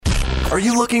Are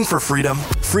you looking for freedom?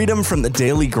 Freedom from the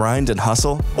daily grind and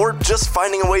hustle? Or just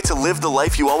finding a way to live the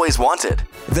life you always wanted?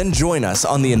 Then join us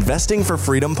on the Investing for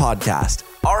Freedom podcast.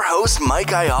 Our host,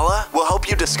 Mike Ayala, will help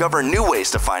you discover new ways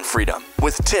to find freedom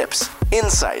with tips,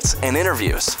 insights, and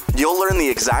interviews. You'll learn the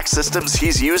exact systems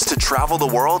he's used to travel the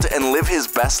world and live his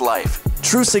best life.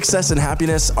 True success and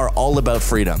happiness are all about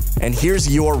freedom. And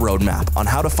here's your roadmap on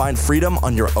how to find freedom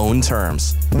on your own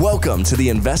terms. Welcome to the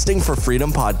Investing for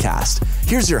Freedom podcast.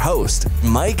 Here's your host,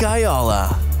 Mike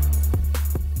Ayala.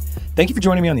 Thank you for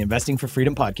joining me on the Investing for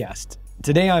Freedom podcast.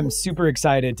 Today, I'm super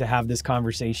excited to have this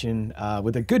conversation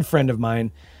with a good friend of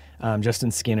mine,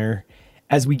 Justin Skinner.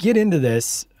 As we get into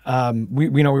this, we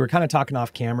were kind of talking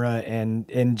off camera,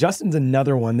 and Justin's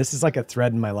another one. This is like a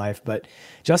thread in my life, but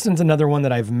Justin's another one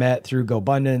that I've met through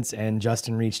GoBundance, and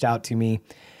Justin reached out to me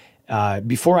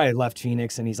before I left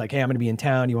Phoenix, and he's like, "Hey, I'm going to be in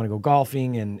town. You want to go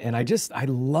golfing?" And I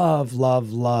love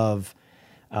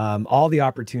all the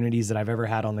opportunities that I've ever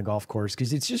had on the golf course,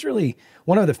 because it's just really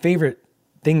one of the favorite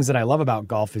things that I love about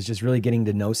golf is just really getting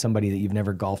to know somebody that you've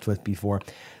never golfed with before.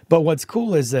 But what's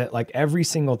cool is that like every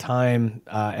single time,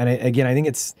 I think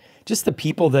it's just the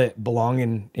people that belong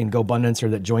in GoBundance or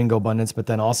that join GoBundance, but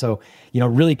then also,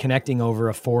 really connecting over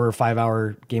a 4 or 5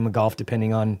 hour game of golf,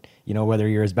 depending on, whether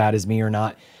you're as bad as me or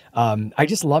not. I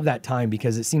just love that time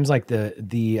because it seems like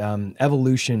the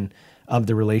evolution of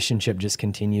the relationship just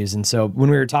continues. And so when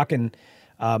we were talking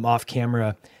off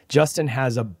camera, Justin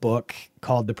has a book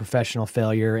called The Professional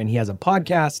Failure, and he has a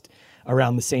podcast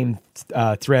around the same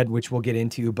thread, which we'll get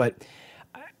into. But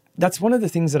that's one of the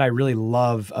things that I really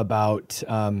love about,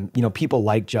 people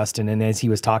like Justin. And as he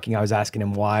was talking, I was asking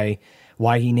him why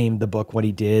he named the book what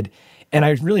he did. And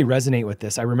I really resonate with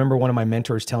this. I remember one of my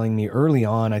mentors telling me early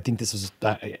on, I think this was,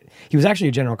 he was actually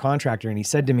a general contractor, and he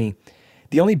said to me,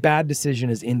 the only bad decision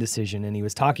is indecision. And he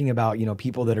was talking about,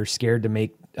 people that are scared to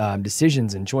make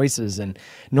decisions and choices. And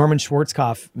Norman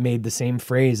Schwarzkopf made the same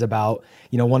phrase about,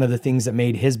 one of the things that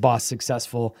made his boss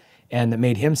successful and that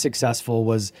made him successful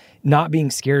was not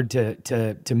being scared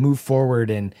to move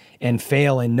forward and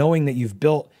fail, and knowing that you've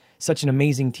built such an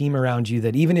amazing team around you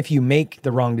that even if you make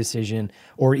the wrong decision,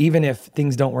 or even if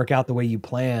things don't work out the way you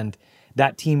planned,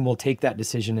 that team will take that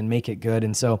decision and make it good.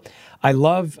 And so I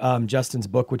love Justin's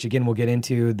book, which again, we'll get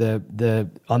into. The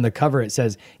on the cover, it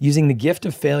says, using the gift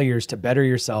of failures to better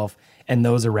yourself and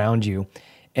those around you.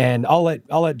 And I'll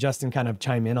let Justin kind of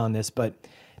chime in on this, but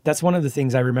that's one of the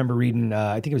things I remember reading.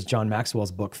 I think it was John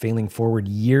Maxwell's book, Failing Forward,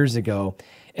 years ago.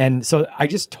 And so I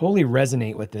just totally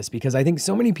resonate with this because I think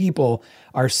so many people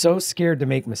are so scared to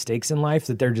make mistakes in life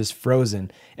that they're just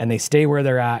frozen and they stay where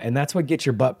they're at. And that's what gets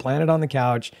your butt planted on the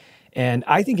couch. And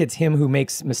I think it's him who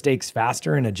makes mistakes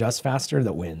faster and adjusts faster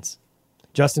that wins.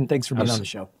 Justin, thanks for being on the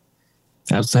show.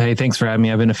 Absolutely. Hey, thanks for having me.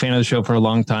 I've been a fan of the show for a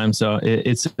long time, so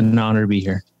it's an honor to be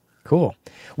here. Cool.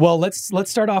 Well, let's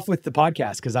start off with the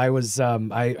podcast, because I was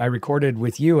I recorded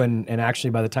with you, and actually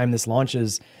by the time this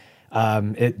launches,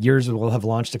 yours will have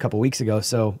launched a couple weeks ago.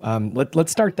 So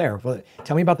let's start there.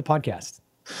 Tell me about the podcast.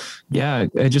 Yeah,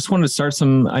 I just wanted to start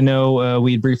I know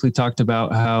we briefly talked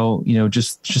about how,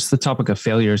 just the topic of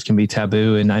failures can be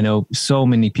taboo. And I know so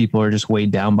many people are just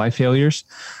weighed down by failures.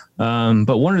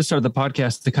 But wanted to start the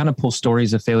podcast to kind of pull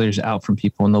stories of failures out from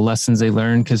people and the lessons they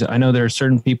learn. Because I know there are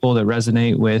certain people that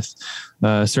resonate with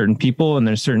certain people, and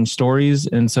there's certain stories.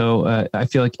 And so I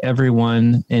feel like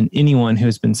everyone and anyone who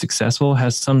has been successful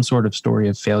has some sort of story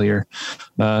of failure.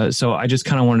 So I just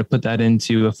kind of wanted to put that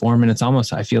into a form, and it's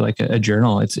almost, I feel like a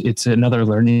journal. It's another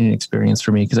learning experience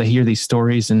for me, because I hear these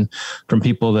stories and from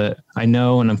people that I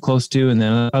know and I'm close to, and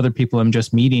then other people I'm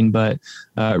just meeting. But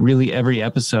really every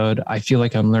episode, I feel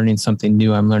like I'm learning something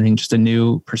new. I'm learning just a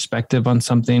new perspective on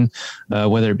something,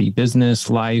 whether it be business,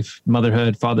 life,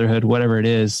 motherhood, fatherhood, whatever it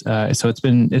is. So it's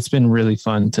been really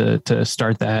fun to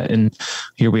start that. And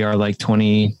here we are, like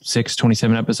 26,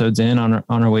 27 episodes in on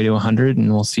our way to 100,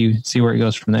 and we'll see where it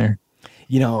goes from there.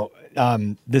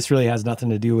 This really has nothing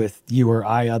to do with you or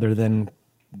I, other than,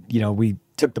 we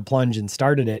took the plunge and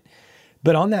started it.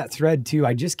 But on that thread too,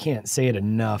 I just can't say it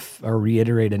enough or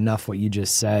reiterate enough what you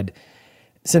just said.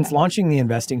 Since launching the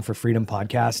Investing for Freedom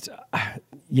podcast,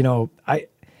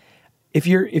 if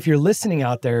you're listening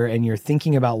out there and you're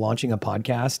thinking about launching a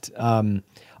podcast,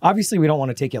 obviously we don't want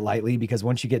to take it lightly, because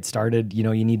once you get started, you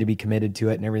need to be committed to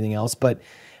it and everything else. But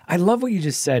I love what you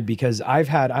just said, because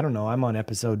I'm on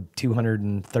episode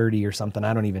 230 or something.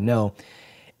 I don't even know.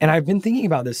 And I've been thinking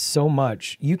about this so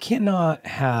much. You cannot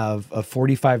have a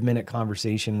 45-minute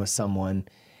conversation with someone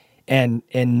and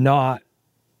not,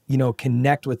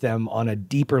 connect with them on a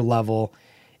deeper level.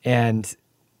 And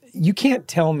you can't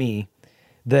tell me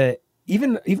that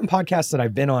even podcasts that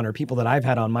I've been on or people that I've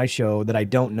had on my show that I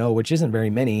don't know, which isn't very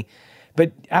many,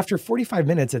 but after 45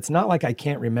 minutes, it's not like I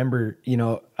can't remember,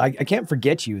 I can't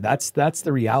forget you. That's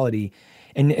the reality.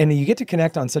 And you get to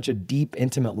connect on such a deep,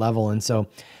 intimate level. And so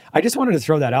I just wanted to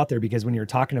throw that out there because when you're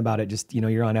talking about it, just,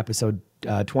 you're on episode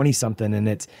 20 something, and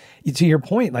it's, to your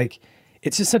point, like,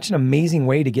 it's just such an amazing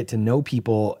way to get to know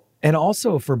people. And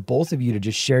also for both of you to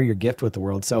just share your gift with the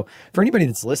world. So for anybody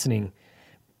that's listening,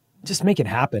 just make it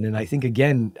happen. And I think,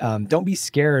 again, don't be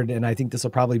scared. And I think this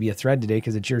will probably be a thread today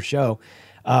because it's your show.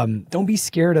 Don't be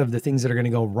scared of the things that are going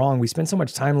to go wrong. We spend so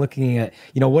much time looking at,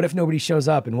 what if nobody shows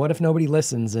up and what if nobody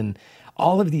listens and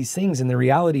all of these things. And the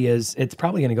reality is it's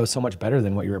probably going to go so much better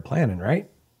than what you were planning, right?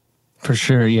 For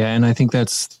sure. Yeah. And I think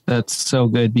that's so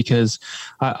good because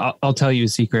I'll tell you a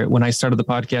secret. When I started the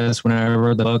podcast, when I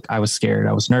wrote the book, I was scared.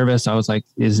 I was nervous. I was like,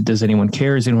 does anyone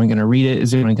care? Is anyone going to read it?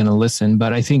 Is anyone going to listen?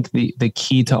 But I think the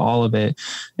key to all of it,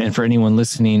 and for anyone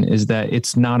listening, is that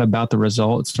it's not about the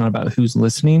result. It's not about who's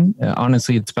listening.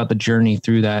 Honestly, it's about the journey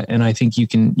through that. And I think you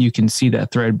can see that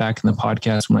thread back in the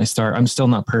podcast when I start. I'm still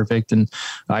not perfect, and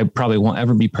I probably won't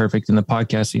ever be perfect in the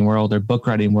podcasting world or book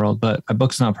writing world, but my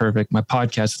book's not perfect. My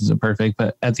podcast isn't perfect.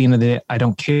 But at the end of the day, I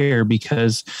don't care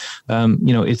because,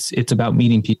 it's about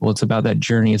meeting people. It's about that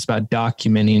journey. It's about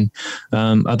documenting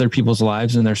other people's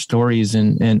lives and their stories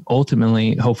and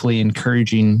ultimately, hopefully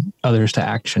encouraging others to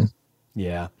action.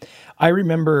 Yeah. I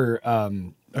remember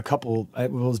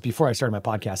it was before I started my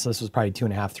podcast. So this was probably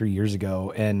 2.5, 3 years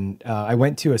ago. And I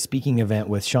went to a speaking event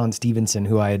with Sean Stevenson,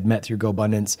 who I had met through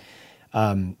GoBundance.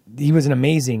 He was an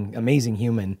amazing, amazing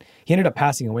human. He ended up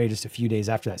passing away just a few days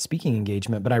after that speaking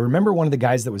engagement. But I remember one of the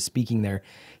guys that was speaking there,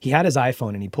 he had his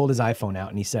iPhone and he pulled his iPhone out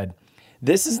and he said,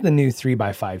 "This is the new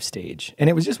 3x5 stage." And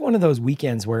it was just one of those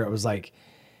weekends where it was like,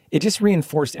 it just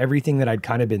reinforced everything that I'd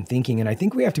kind of been thinking. And I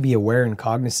think we have to be aware and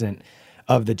cognizant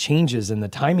of the changes and the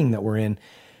timing that we're in.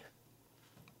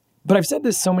 But I've said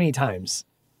this so many times,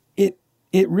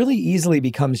 it really easily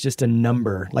becomes just a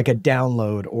number, like a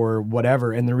download or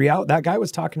whatever. And that guy was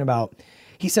talking about,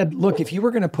 he said, look, if you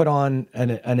were going to put on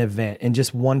an event and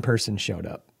just one person showed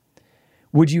up,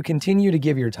 would you continue to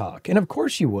give your talk? And of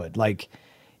course you would. Like,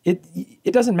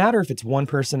 it doesn't matter if it's one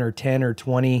person or 10 or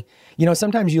 20.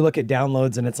 Sometimes you look at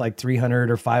downloads and it's like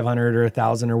 300 or 500 or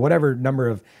 1,000 or whatever number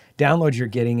of downloads you're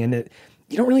getting. And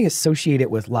you don't really associate it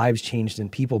with lives changed in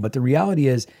people. But the reality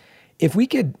is, if we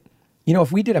could,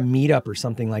 if we did a meetup or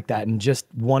something like that and just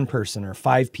one person or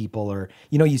 5 people, or,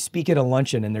 you speak at a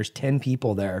luncheon and there's 10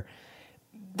 people there,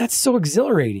 that's so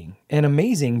exhilarating and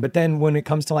amazing. But then when it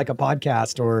comes to like a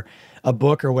podcast or a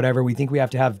book or whatever, we think we have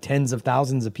to have tens of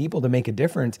thousands of people to make a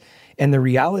difference. And the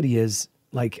reality is,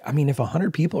 like, if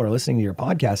 100 people are listening to your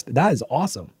podcast, that is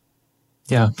awesome.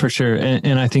 Yeah, for sure.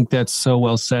 And I think that's so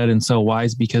well said and so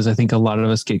wise, because I think a lot of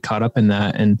us get caught up in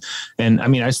that. And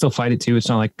I still fight it too. It's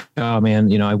not like, oh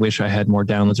man, I wish I had more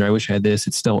downloads or I wish I had this.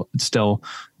 It's still,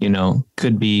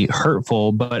 could be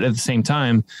hurtful. But at the same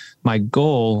time, my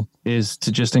goal is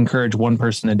to just encourage one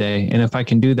person a day. And if I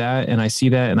can do that and I see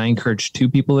that and I encourage 2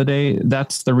 people a day,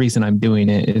 that's the reason I'm doing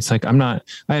it. It's like, I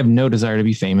have no desire to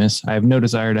be famous. I have no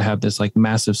desire to have this like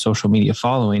massive social media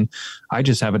following. I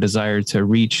just have a desire to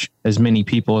reach as many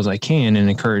people as I can and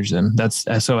encourage them.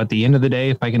 So at the end of the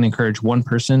day, if I can encourage one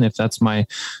person, if that's my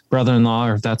brother-in-law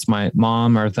or if that's my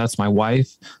mom or if that's my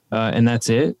wife, and that's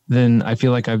it, then I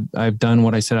feel like I've done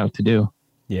what I set out to do.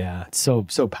 Yeah, it's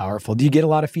so powerful. Do you get a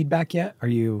lot of feedback yet? Are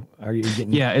you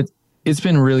getting? Yeah, it's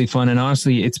been really fun, and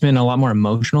honestly, it's been a lot more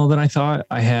emotional than I thought.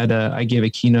 I gave a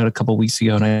keynote a couple of weeks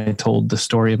ago, and I told the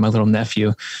story of my little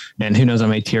nephew, and who knows, I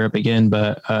may tear up again.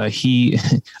 But I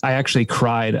actually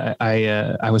cried.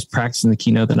 I was practicing the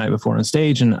keynote the night before on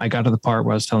stage, and I got to the part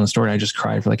where I was telling the story, and I just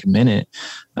cried for like a minute.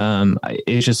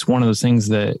 It's just one of those things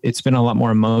that it's been a lot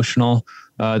more emotional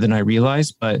than I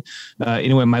realized. But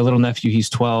anyway, my little nephew, he's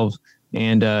 12.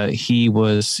 And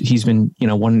he's been,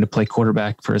 wanting to play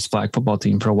quarterback for his flag football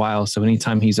team for a while. So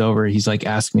anytime he's over, he's like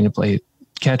asking me to play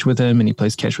catch with him, and he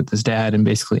plays catch with his dad and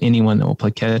basically anyone that will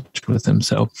play catch with him.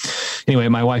 So anyway,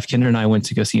 my wife Kendra and I went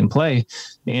to go see him play,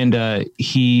 and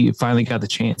he finally got the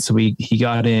chance. So he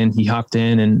got in, he hopped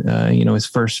in, and his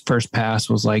first pass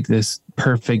was like this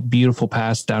perfect, beautiful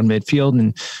pass down midfield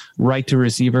and right to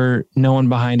receiver, no one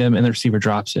behind him, and the receiver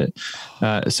drops it.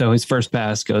 So his first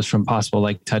pass goes from possible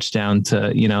like touchdown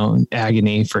to,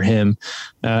 agony for him.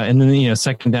 And then,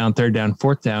 second down, third down,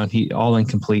 fourth down, he all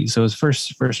incomplete. So his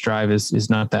first drive is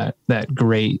not that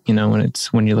great,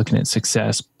 when you're looking at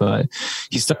success, but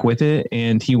he stuck with it,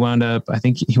 and he wound up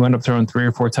throwing 3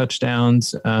 or 4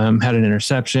 touchdowns, had an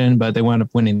interception, but they wound up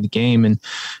winning the game. And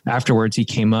afterwards he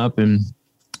came up and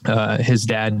his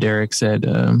dad, Derek, said,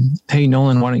 "Hey,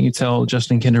 Nolan, why don't you tell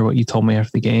Justin Kinder what you told me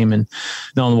after the game?" And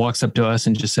Nolan walks up to us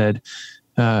and just said,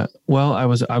 "Well, I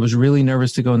was really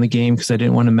nervous to go in the game because I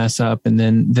didn't want to mess up. And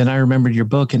then I remembered your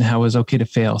book and how it was okay to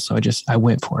fail. So I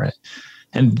went for it."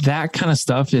 And that kind of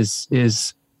stuff is,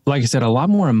 like I said, a lot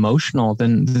more emotional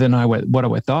than what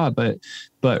I thought.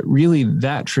 But really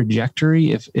that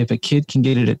trajectory, if a kid can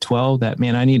get it at 12, that,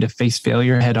 man, I need to face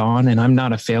failure head on. And I'm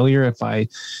not a failure if I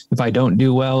don't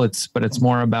do well, but it's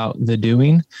more about the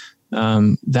doing.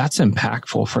 That's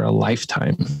impactful for a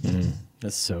lifetime.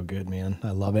 That's so good, man.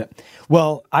 I love it.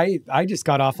 Well, I just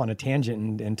got off on a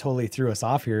tangent and totally threw us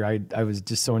off here. I was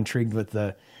just so intrigued with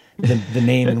the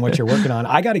name and what you're working on.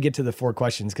 I got to get to the 4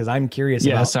 questions because I'm curious.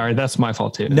 Yeah, sorry, that's my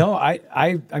fault too. No,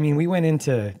 I mean, we went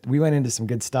into some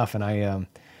good stuff, and I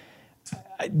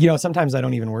sometimes I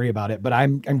don't even worry about it, but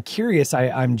I'm curious.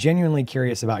 I'm genuinely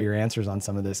curious about your answers on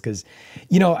some of this because,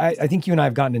 I think you and I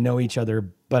have gotten to know each other,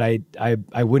 but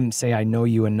I wouldn't say I know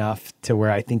you enough to where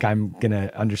I think I'm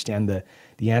gonna understand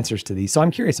the answers to these. So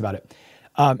I'm curious about it.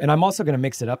 And I'm also going to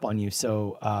mix it up on you.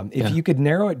 So if you could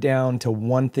narrow it down to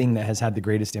one thing that has had the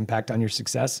greatest impact on your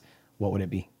success, what would it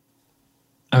be?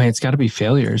 I mean, it's got to be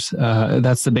failures.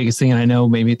 That's the biggest thing. And I know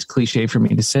maybe it's cliche for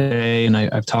me to say, and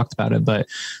I've talked about it, but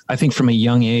I think from a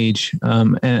young age,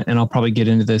 and I'll probably get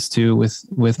into this too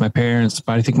with my parents,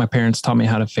 but I think my parents taught me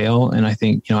how to fail. And I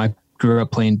think, I grew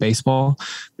up playing baseball.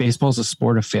 Baseball is a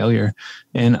sport of failure.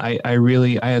 And I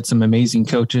had some amazing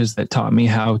coaches that taught me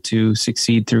how to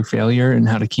succeed through failure and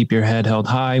how to keep your head held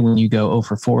high when you go 0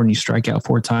 for 4 and you strike out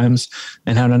 4 times,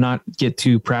 and how to not get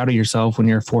too proud of yourself when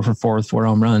you're 4 for 4 with 4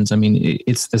 home runs. I mean,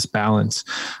 it's this balance.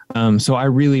 So I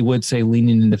really would say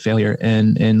leaning into failure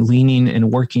and leaning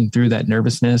and working through that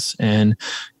nervousness and,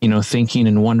 thinking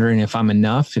and wondering if I'm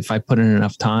enough, if I put in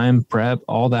enough time, prep,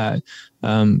 all that.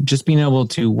 Just being able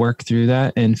to work through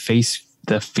that and face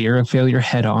the fear of failure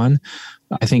head on,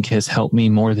 I think has helped me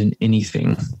more than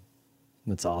anything.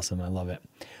 That's awesome. I love it.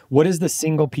 What is the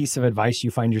single piece of advice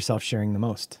you find yourself sharing the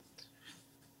most?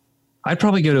 I'd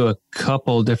probably go to a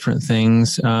couple different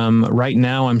things. Right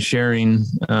now I'm sharing,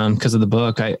 because of the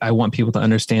book, I want people to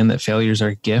understand that failures are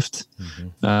a gift.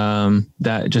 Mm-hmm.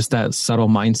 That subtle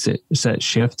mindset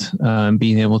shift,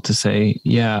 being able to say,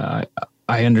 yeah,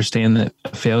 I understand that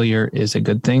failure is a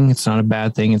good thing. It's not a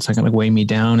bad thing. It's not going to weigh me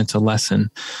down. It's a lesson.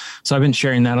 So I've been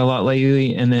sharing that a lot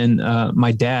lately. And then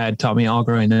my dad taught me all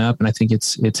growing up, and I think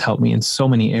it's helped me in so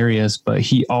many areas. But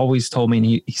he always told me, and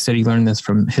he said he learned this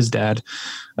from his dad,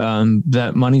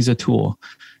 that money's a tool.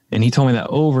 And he told me that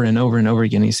over and over and over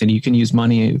again. He said, you can use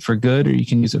money for good or you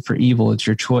can use it for evil. It's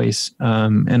your choice.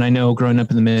 And I know growing up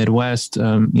in the Midwest,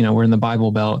 we're in the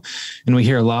Bible Belt and we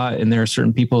hear a lot, and there are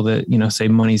certain people that, say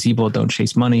money's evil, don't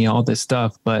chase money, all this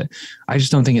stuff. But I just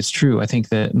don't think it's true. I think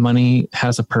that money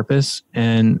has a purpose,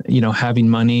 and, having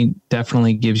money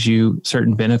definitely gives you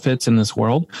certain benefits in this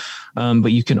world.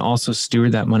 But you can also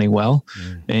steward that money well,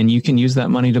 and you can use that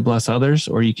money to bless others,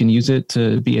 or you can use it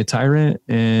to be a tyrant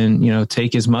and,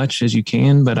 take as much as you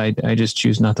can. But I just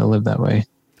choose not to live that way.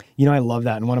 I love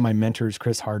that. And one of my mentors,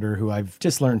 Chris Harder, who I've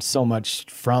just learned so much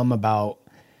from about,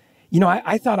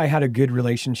 I thought I had a good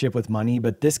relationship with money,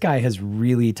 but this guy has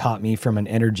really taught me from an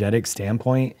energetic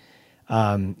standpoint,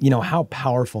 how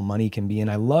powerful money can be.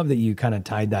 And I love that you kind of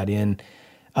tied that in.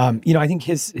 I think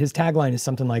his tagline is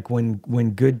something like,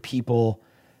 when good people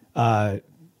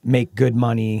make good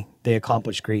money, they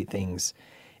accomplish great things.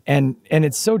 And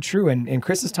it's so true. And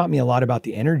Chris has taught me a lot about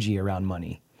the energy around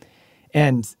money.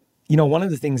 And, one of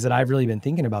the things that I've really been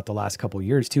thinking about the last couple of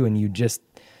years too, and you just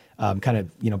kind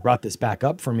of, brought this back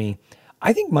up for me.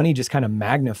 I think money just kind of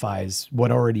magnifies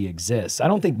what already exists. I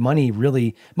don't think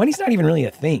money's not even really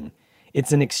a thing.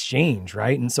 It's an exchange,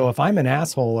 right? And so if I'm an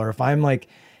asshole, or if I'm like,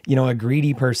 a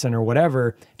greedy person or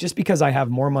whatever, just because I have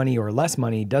more money or less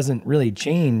money doesn't really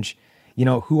change,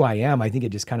 who I am. I think it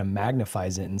just kind of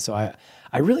magnifies it. And so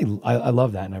I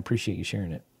love that. And I appreciate you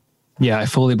sharing it. Yeah, I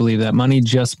fully believe that money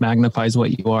just magnifies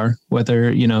what you are. Whether,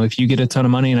 if you get a ton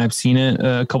of money, and I've seen it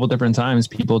a couple different times,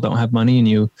 people don't have money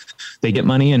and they get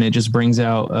money, and it just brings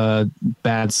out a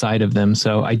bad side of them.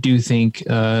 So I do think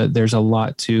there's a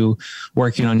lot to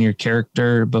working on your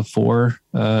character before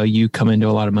you come into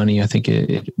a lot of money. I think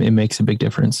it makes a big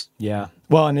difference. Yeah.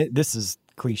 Well, and this is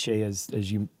cliche as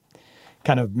you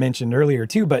kind of mentioned earlier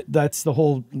too, but that's the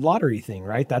whole lottery thing,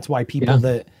 right? That's why people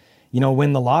that,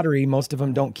 win the lottery, most of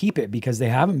them don't keep it because they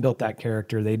haven't built that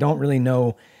character. They don't really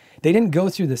know, they didn't go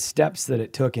through the steps that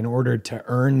it took in order to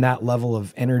earn that level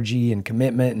of energy and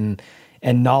commitment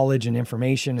and knowledge and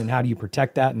information, and how do you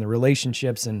protect that, and the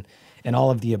relationships and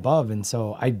all of the above. And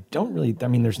so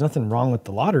there's nothing wrong with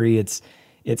the lottery. It's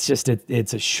It's just,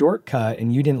 it's a shortcut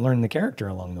and you didn't learn the character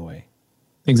along the way.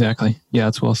 Exactly. Yeah,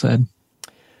 it's well said.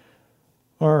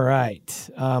 All right.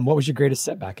 What was your greatest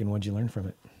setback and what did you learn from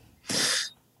it?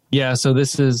 Yeah. So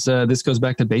this goes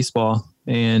back to baseball,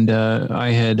 and I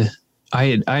had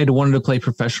wanted to play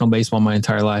professional baseball my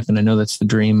entire life. And I know that's the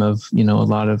dream of, a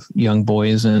lot of young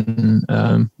boys. And,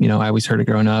 I always heard it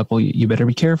growing up, well, you better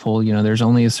be careful. There's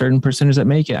only a certain percentage that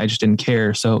make it. I just didn't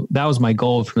care. So that was my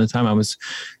goal from the time I was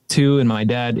 2, and my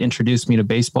dad introduced me to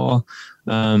baseball.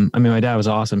 My dad was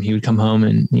awesome. He would come home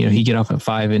and, he'd get off at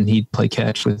 5 and he'd play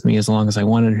catch with me as long as I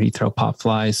wanted, or he'd throw pop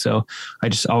flies. So I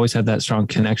just always had that strong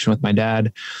connection with my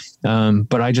dad.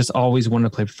 But I just always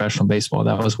wanted to play professional baseball.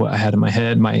 That was what I had in my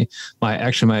head.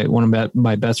 One of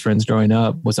my best friends growing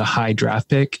up was a high draft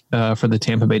pick, for the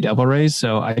Tampa Bay Devil Rays.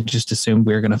 So I just assumed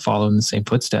we were going to follow in the same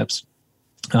footsteps.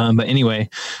 But anyway,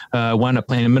 wound up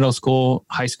playing in middle school,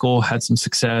 high school, had some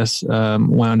success,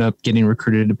 wound up getting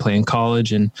recruited to play in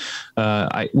college. And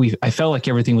I felt like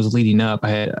everything was leading up.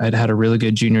 I'd had a really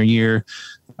good junior year.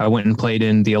 I went and played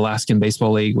in the Alaskan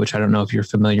Baseball League, which I don't know if you're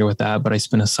familiar with that, but I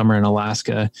spent a summer in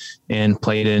Alaska and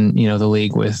played in, the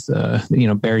league with,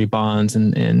 Barry Bonds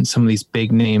and some of these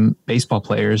big name baseball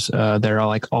players. They're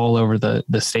all over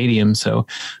the stadium. So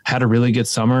had a really good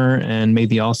summer and made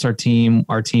the All-Star team.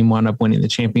 Our team wound up winning the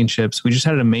championships. We just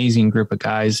had an amazing group of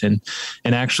guys. And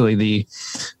actually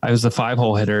I was the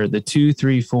 5-hole hitter. The 2,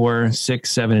 3, 4, 6,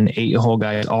 7, and 8-hole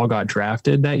guys all got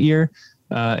drafted that year.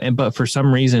 But for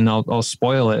some reason, I'll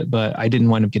spoil it, but I didn't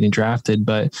wind up getting drafted.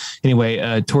 But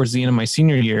anyway, towards the end of my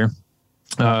senior year,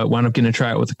 wound up getting a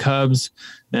tryout with the Cubs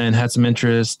and had some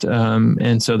interest.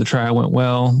 And so the tryout went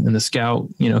well, and the scout,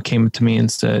 came to me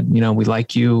and said, we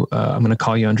like you. I'm going to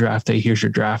call you on draft day. Here's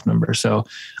your draft number. So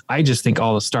I just think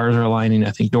all the stars are aligning.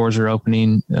 I think doors are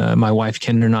opening. My wife,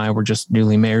 Kendra, and I were just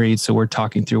newly married. So we're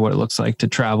talking through what it looks like to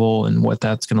travel and what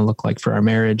that's going to look like for our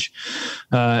marriage.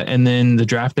 And then the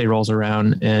draft day rolls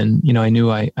around, and, I knew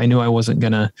I wasn't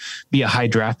going to be a high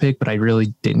draft pick, but I really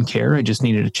didn't care. I just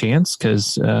needed a chance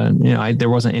because, there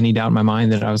wasn't any doubt in my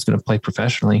mind that I was going to play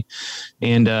professionally.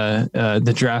 And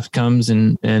the draft comes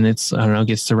and it's,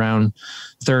 gets to around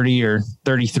 30 or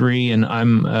 33. And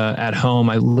I'm at home.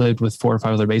 I lived with 4 or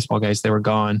 5 other baseball guys. They were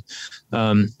gone.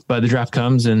 But the draft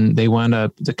comes and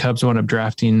the Cubs wound up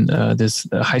drafting this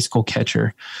high school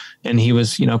catcher. And he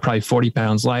was, probably 40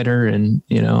 pounds lighter and,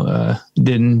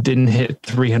 didn't hit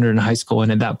 300 in high school.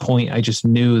 And at that point, I just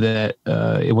knew that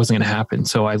it wasn't going to happen.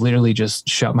 So I literally just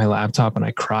shut my laptop and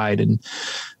I cried. And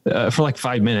for like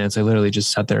 5 minutes, I literally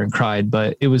just sat there and cried.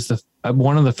 But it was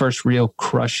one of the first real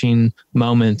crushing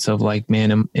moments of like,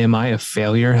 man, am I a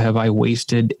failure? Have I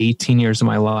wasted 18 years of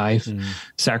my life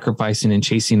sacrificing and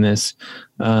chasing this?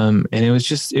 And it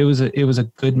was a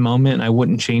good moment. I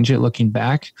wouldn't change it looking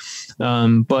back.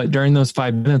 But during those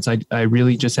 5 minutes, I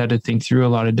really just had to think through a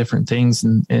lot of different things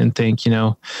and think,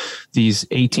 these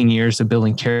 18 years of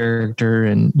building character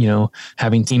and,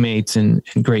 having teammates and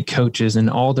great coaches and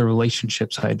all the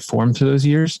relationships I had formed through those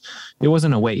years, it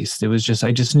wasn't a waste. It was just,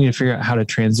 I just need to figure out how to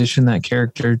transition that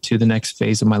character to the next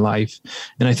phase of my life.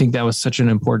 And I think that was such an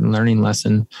important learning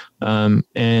lesson. I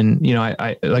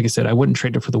like I said, I wouldn't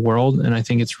trade it for the world. And I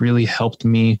think it's really helped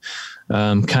me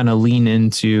kind of lean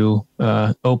into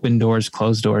open doors,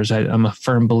 closed doors. I'm a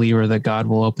firm believer that God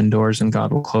will open doors and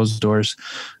God will close doors.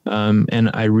 And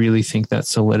I really think that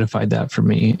solidified that for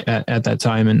me at that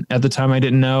time. And at the time I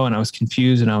didn't know, and I was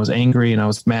confused and I was angry and I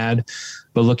was mad,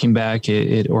 but looking back,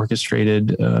 it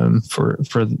orchestrated for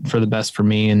the best for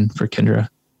me and for Kendra.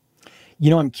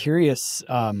 I'm curious,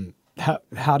 how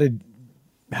did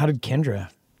Kendra,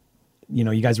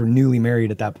 you guys were newly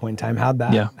married at that point in time. How'd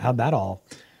that all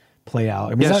play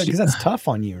out? Because that's tough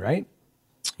on you, right?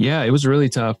 Yeah, it was really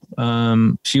tough.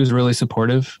 She was really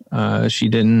supportive. She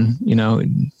didn't,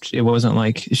 it wasn't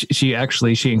like she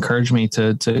encouraged me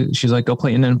to, she's like, go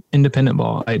play independent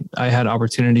ball. I had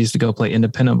opportunities to go play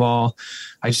independent ball.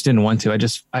 I just didn't want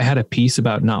to. I had a peace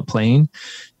about not playing.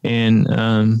 And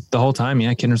the whole time,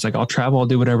 Kendra's like, I'll travel, I'll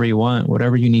do whatever you want,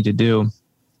 whatever you need to do.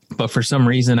 But for some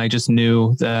reason, I just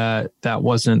knew that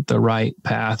wasn't the right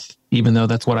path, even though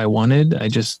that's what I wanted.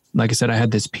 Like I said, I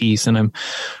had this peace, and I'm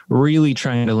really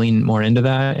trying to lean more into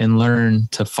that and learn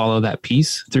to follow that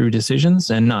peace through decisions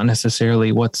and not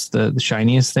necessarily what's the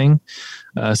shiniest thing.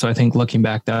 So I think looking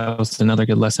back, that was another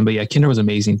good lesson. But yeah, Kendra was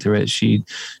amazing through it. She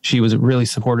was really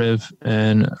supportive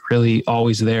and really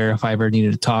always there if I ever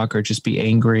needed to talk or just be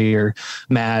angry or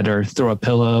mad or throw a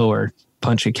pillow or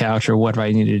punch a couch or whatever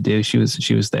I needed to do. She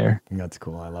was there. That's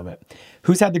cool. I love it.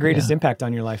 Who's had the greatest impact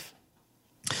on your life?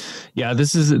 Yeah,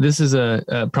 this is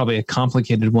a probably a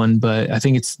complicated one, but I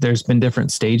think there's been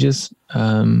different stages.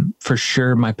 For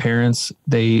sure, my parents,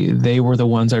 they were the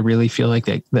ones I really feel like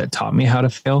that taught me how to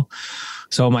fail.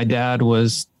 So my dad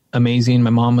was amazing. My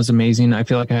mom was amazing. I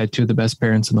feel like I had two of the best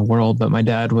parents in the world, but my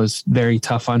dad was very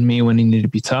tough on me when he needed to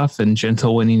be tough and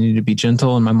gentle when he needed to be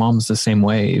gentle. And my mom was the same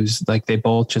way. It was like they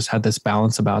both just had this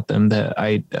balance about them that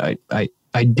I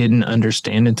didn't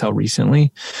understand until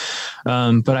recently.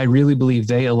 But I really believe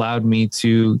they allowed me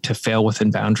to fail within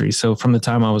boundaries. So from the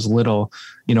time I was little,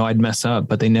 I'd mess up,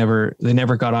 but they never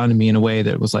got on to me in a way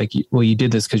that was like, well, you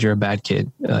did this because you're a bad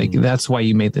kid. Like, that's why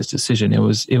you made this decision. It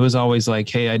was always like,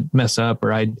 hey, I'd mess up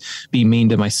or I'd be mean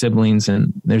to my siblings.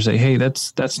 And they're like, hey,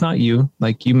 that's not you.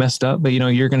 Like, you messed up, but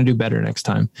you're going to do better next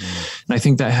time. And I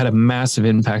think that had a massive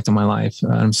impact on my life.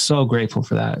 I'm so grateful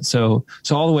for that. So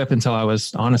all the way up until I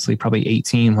was honestly probably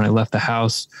 18 when I left the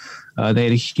house, they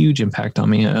had a huge impact on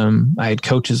me. I had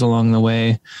coaches along the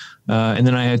way. And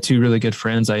then I had two really good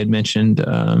friends. I had mentioned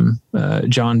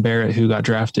John Barrett, who got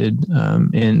drafted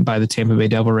by the Tampa Bay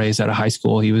Devil Rays out of high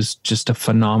school. He was just a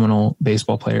phenomenal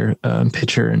baseball player,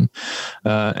 pitcher, and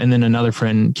then another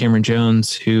friend, Cameron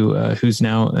Jones, who's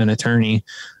now an attorney.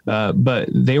 But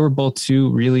they were both two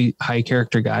really high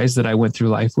character guys that I went through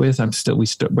life with.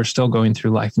 We're still going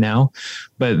through life now,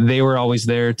 but they were always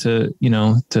there to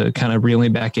kind of reel me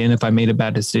back in. If I made a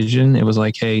bad decision, it was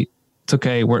like, hey, it's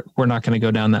okay. We're not going to go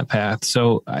down that path.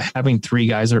 So having three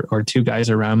guys or two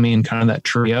guys around me and kind of that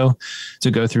trio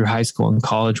to go through high school and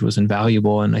college was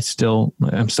invaluable. And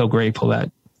I'm so grateful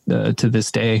that to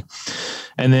this day.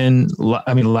 And then,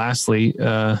 lastly,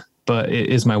 but it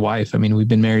is my wife. I mean, we've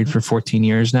been married for 14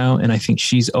 years now, and I think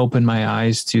she's opened my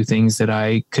eyes to things that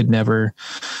I could never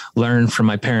learn from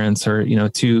my parents or,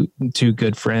 two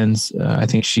good friends. I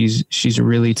think she's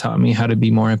really taught me how to be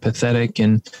more empathetic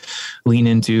and lean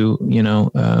into,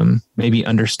 maybe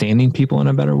understanding people in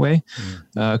a better way.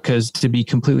 Because to be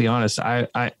completely honest,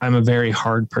 I'm a very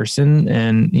hard person,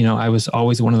 and, I was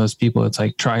always one of those people that's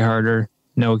like, try harder,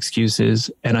 no excuses.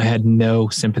 And I had no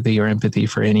sympathy or empathy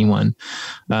for anyone.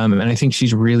 And I think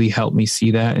she's really helped me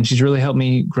see that. And she's really helped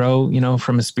me grow,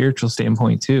 from a spiritual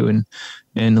standpoint too,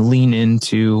 and lean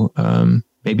into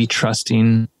maybe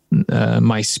trusting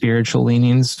my spiritual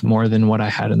leanings more than what I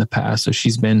had in the past. So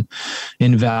she's been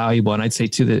invaluable. And I'd say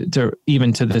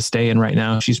even to this day and right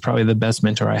now, she's probably the best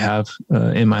mentor I have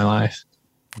in my life.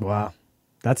 Wow.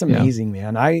 That's amazing,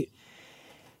 man.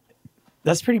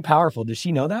 That's pretty powerful. Does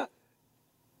she know that?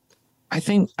 I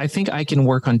think I can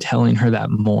work on telling her that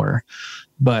more,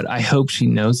 but I hope she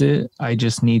knows it. I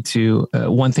just need to,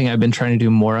 one thing I've been trying to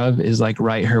do more of is like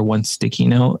write her one sticky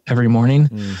note every morning.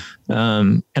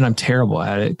 And I'm terrible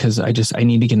at it because I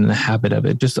need to get in the habit of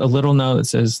it. Just a little note that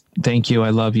says, thank you.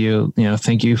 I love you.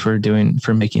 Thank you for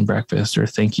making breakfast, or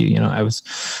thank you.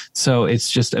 So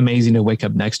it's just amazing to wake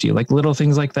up next to you. Like little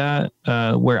things like that,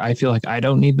 where I feel like I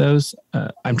don't need those.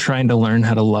 I'm trying to learn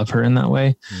how to love her in that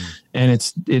way. And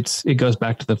it goes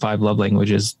back to the 5 Love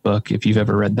Languages book, if you've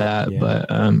ever read that, but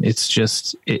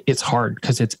it's hard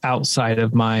because it's outside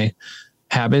of my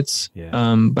habits.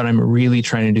 But I'm really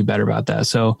trying to do better about that.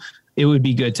 So it would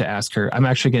be good to ask her. I'm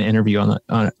actually going to interview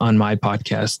on my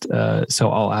podcast. So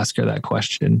I'll ask her that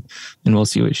question and we'll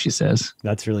see what she says.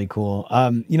 That's really cool.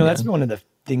 That's one of the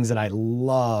things that I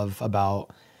love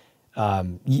about,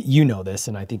 this,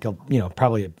 and I think,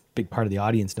 probably a big part of the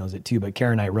audience knows it too, but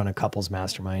Kara and I run a couples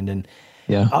mastermind, and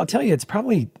I'll tell you, it's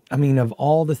probably, of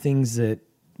all the things that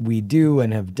we do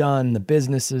and have done, the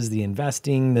businesses, the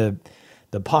investing, the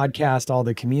podcast, all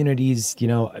the communities,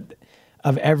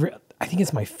 I think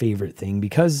it's my favorite thing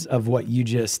because of what you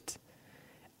just,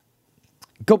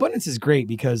 GoBundance is great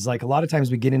because like a lot of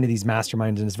times we get into these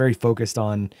masterminds and it's very focused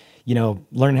on,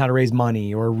 learn how to raise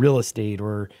money or real estate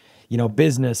or,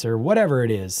 business or whatever it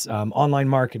is, online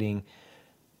marketing.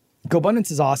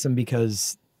 GoBundance is awesome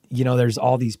because, there's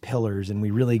all these pillars and we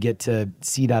really get to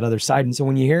see that other side. And so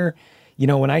when you hear,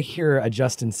 when I hear a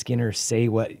Justin Skinner say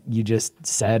what you just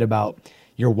said about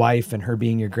your wife and her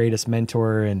being your greatest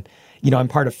mentor, and, I'm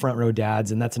part of Front Row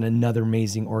Dads, and that's another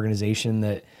amazing organization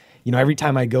that, every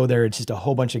time I go there, it's just a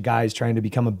whole bunch of guys trying to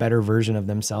become a better version of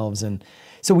themselves. And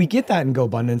so we get that in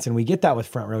GoBundance and we get that with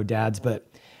Front Row Dads. But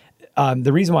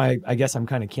the reason why I guess I'm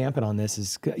kind of camping on this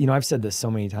is, I've said this so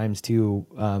many times too,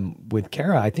 with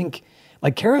Kara. I think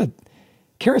like Kara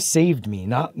saved me,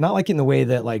 not like in the way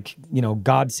that like,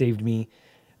 God saved me,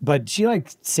 but she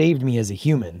like saved me as a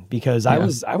human because I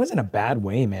was in a bad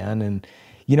way, man. And,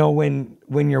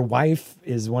 when your wife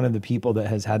is one of the people that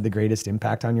has had the greatest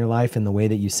impact on your life and the way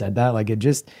that you said that, like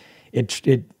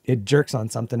it jerks on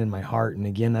something in my heart. And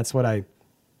again, that's what I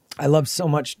I love so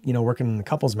much, working in the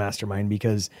couples mastermind,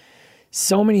 because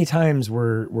so many times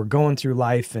we're going through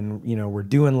life and, we're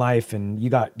doing life, and you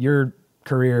got your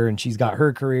career and she's got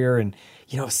her career. And,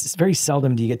 it's very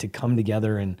seldom do you get to come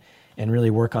together and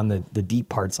really work on the deep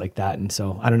parts like that. And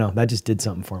so I don't know, that just did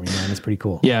something for me, man. It's pretty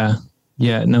cool. Yeah.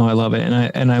 Yeah, no, I love it.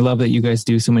 And I love that you guys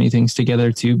do so many things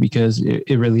together too, because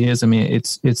it really is. I mean,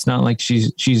 it's not like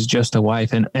she's just a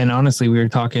wife. And honestly, we were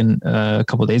talking a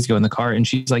couple of days ago in the car, and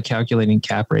she's like calculating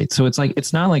cap rates. So it's like,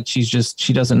 it's not like she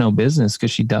doesn't know business, because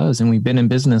she does. And we've been in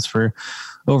business for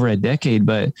over a decade,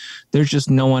 but there's just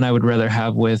no one I would rather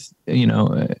have with,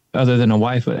 other than a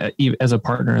wife, as a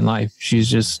partner in life.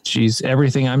 She's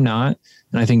everything I'm not.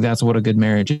 And I think that's what a good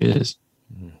marriage is.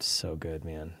 So good,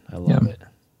 man. I love it.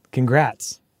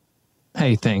 Congrats.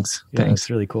 Hey, thanks. Yeah, Thanks. It's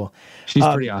really cool. She's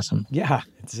pretty awesome. Yeah,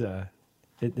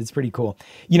 it's pretty cool.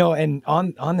 And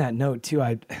on that note too,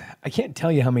 I can't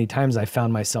tell you how many times I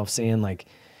found myself saying like,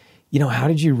 how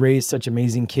did you raise such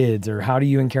amazing kids? Or how do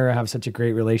you and Kara have such a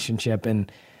great relationship? And,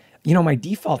 my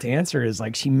default answer is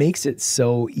like, she makes it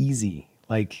so easy.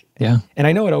 Like, yeah. And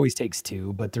I know it always takes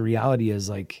two, but the reality is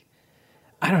like,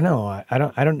 I don't know. I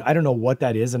don't know what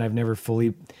that is. And I've never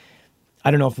fully, I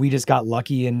don't know if we just got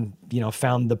lucky and,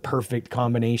 found the perfect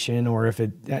combination, or if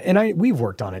we've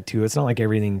worked on it too. It's not like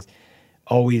everything's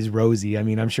always rosy. I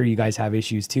mean, I'm sure you guys have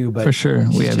issues too, but for sure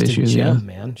we have issues.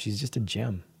 Man. She's just a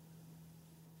gem.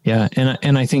 Yeah.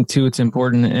 And I think too, it's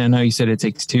important. And I know you said it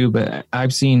takes two, but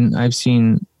I've seen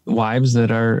wives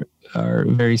that are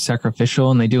very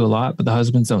sacrificial and they do a lot, but the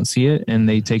husbands don't see it and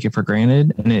they take it for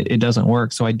granted, and it doesn't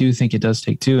work. So I do think it does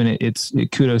take two, and it's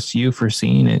kudos to you for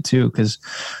seeing it too. Cause,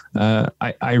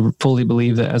 I fully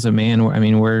believe that as a man,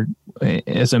 we're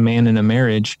as a man in a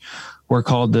marriage, we're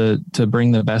called to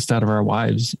bring the best out of our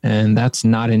wives. And that's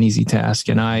not an easy task.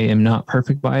 And I am not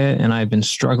perfect by it. And I've been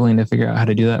struggling to figure out how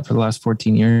to do that for the last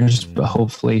 14 years, but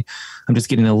hopefully I'm just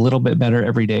getting a little bit better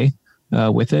every day.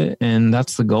 With it. And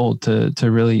that's the goal, to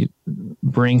really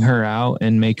bring her out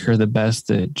and make her the best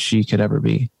that she could ever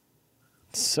be.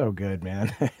 So good,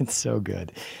 man. It's so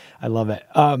good. I love it.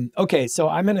 Okay. So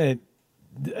I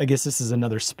guess this is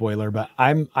another spoiler, but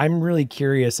I'm really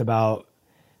curious about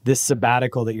this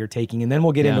sabbatical that you're taking, and then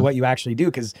we'll get into what you actually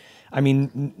do. Cause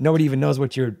nobody even knows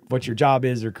what your job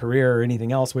is or career or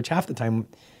anything else, which half the time,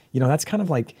 that's kind of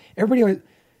like everybody always,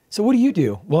 so what do you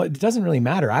do? Well, it doesn't really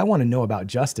matter. I want to know about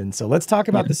Justin. So let's talk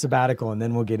about the sabbatical, and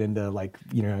then we'll get into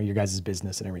your guys'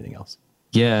 business and everything else.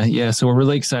 Yeah. So we're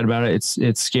really excited about it.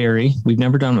 It's scary. We've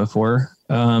never done it before.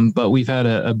 But we've had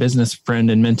a business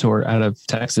friend and mentor out of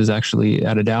Texas, actually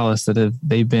out of Dallas,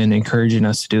 they've been encouraging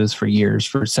us to do this for years,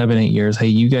 for 7-8 years. Hey,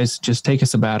 you guys just take a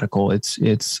sabbatical.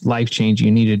 It's life changing.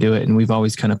 You need to do it. And we've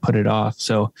always kind of put it off.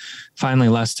 So finally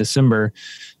last December,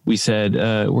 we said,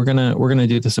 we're going to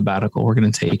do the sabbatical. We're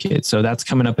going to take it. So that's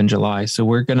coming up in July. So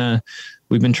we've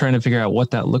been trying to figure out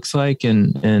what that looks like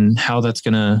and how that's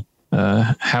going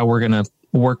to, how we're going to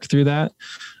work through that.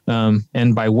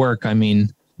 And by work, I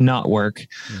mean, not work.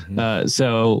 Mm-hmm.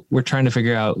 So we're trying to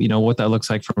figure out, what that looks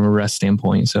like from a rest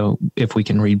standpoint. So if we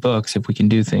can read books, if we can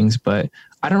do things, but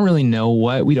I don't really know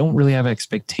we don't really have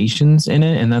expectations in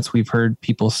it. And that's, we've heard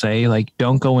people say, like,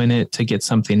 don't go in it to get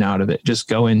something out of it. Just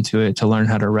go into it to learn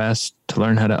how to rest, to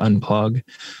learn how to unplug.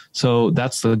 So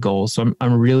that's the goal. So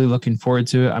I'm really looking forward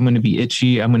to it. I'm going to be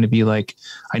itchy. I'm going to be like,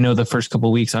 I know the first couple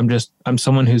of weeks, I'm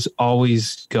someone who's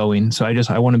always going. So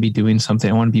I want to be doing something.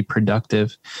 I want to be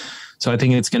productive. So I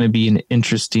think it's going to be an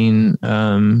interesting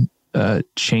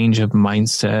change of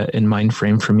mindset and mind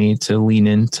frame for me to lean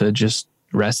into just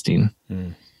resting.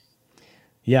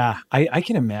 Yeah, I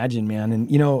can imagine, man. And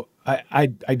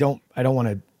I don't want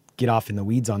to get off in the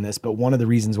weeds on this, but one of the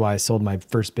reasons why I sold my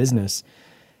first business,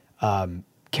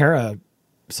 Kara,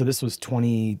 so this was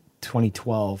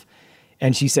 2012,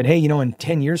 and she said, hey, in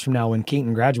 10 years from now, when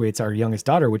Keaton graduates, our youngest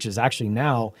daughter, which is actually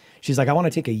now, she's like, I want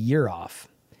to take a year off.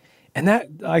 And that,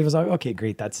 I was like, okay,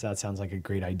 great. That sounds like a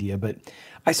great idea. But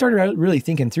I started really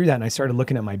thinking through that, and I started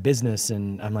looking at my business,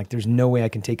 and I'm like, there's no way I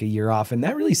can take a year off. And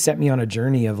that really set me on a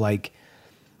journey of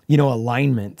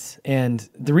alignment. And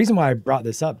the reason why I brought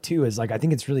this up too is I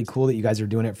think it's really cool that you guys are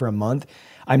doing it for a month.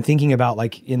 I'm thinking about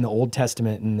in the Old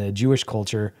Testament and the Jewish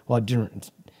culture. Well,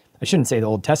 I shouldn't say the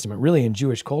Old Testament, really in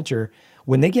Jewish culture,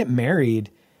 when they get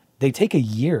married, they take a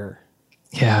year.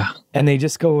 Yeah. And they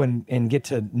just go and get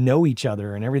to know each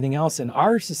other and everything else. And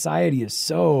our society is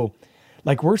so,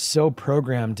 we're so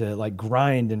programmed to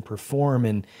grind and perform.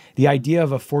 And the idea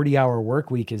of a 40-hour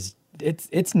work week it's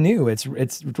new.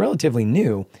 It's relatively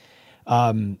new.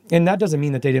 And that doesn't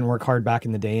mean that they didn't work hard back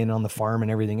in the day and on the farm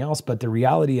and everything else. But the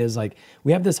reality is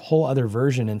we have this whole other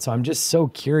version. And so I'm just so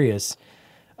curious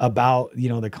about, you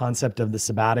know, the concept of the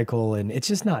sabbatical, and it's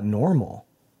just not normal.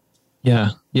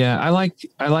 Yeah. I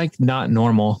like not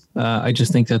normal. I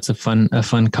just think that's a fun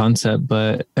concept,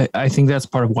 but I think that's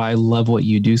part of why I love what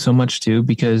you do so much too,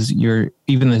 because you're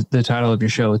even the title of your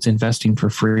show, it's investing for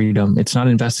freedom. It's not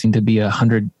investing to be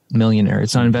 100 millionaire.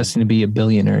 It's not investing to be a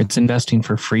billionaire. It's investing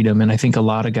for freedom. And I think a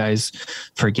lot of guys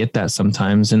forget that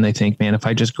sometimes. And they think, man, if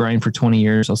I just grind for 20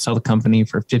 years, I'll sell the company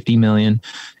for 50 million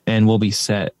and we'll be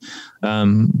set.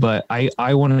 But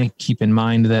I want to keep in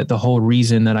mind that the whole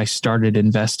reason that I started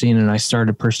investing and I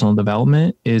started personal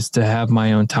development is to have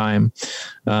my own time.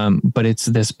 But it's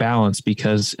this balance,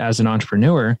 because as an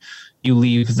entrepreneur, you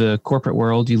leave the corporate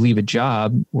world, you leave a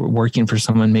job working for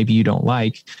someone maybe you don't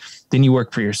like. Then you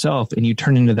work for yourself and you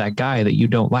turn into that guy that you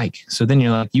don't like. So then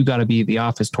you're like, you got to be at the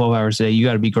office 12 hours a day. You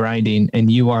got to be grinding,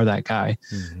 and you are that guy.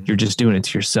 Mm-hmm. You're just doing it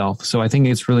to yourself. So I think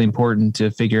it's really important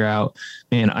to figure out,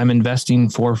 man, I'm investing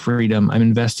for freedom. I'm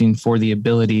investing for the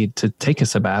ability to take a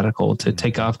sabbatical, to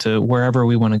take off to wherever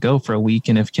we want to go for a week.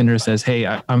 And if Kendra says, hey,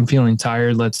 I'm feeling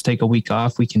tired, let's take a week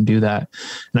off, we can do that.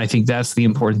 And I think that's the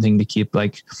important thing to keep.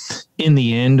 Like, in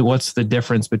the end, what's the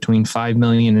difference between 5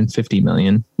 million and 50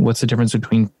 million? What's the difference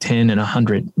between 10 and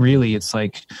 100? Really, it's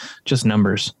like just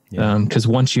numbers. Because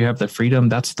once you have the freedom,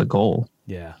 that's the goal.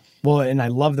 Yeah. Well, and I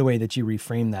love the way that you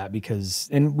reframe that, because,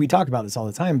 and we talk about this all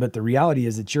the time, but the reality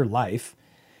is it's your life.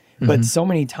 But so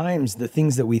many times the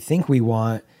things that we think we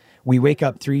want, we wake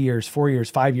up 3 years, 4 years,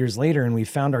 5 years later, and we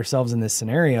found ourselves in this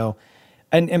scenario.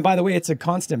 And by the way, it's a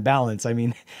constant balance. I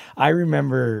mean, I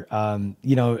remember,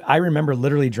 I remember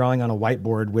literally drawing on a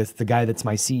whiteboard with the guy that's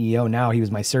my CEO now. He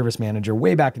was my service manager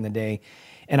way back in the day.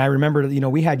 And I remember,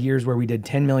 we had years where we did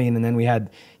 10 million, and then we had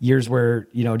years where,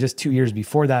 just 2 years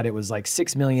before that, it was like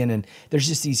 6 million. And there's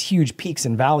just these huge peaks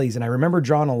and valleys. And I remember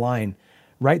drawing a line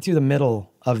right through the middle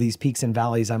of these peaks and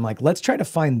valleys. I'm like, let's try to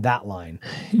find that line,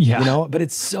 but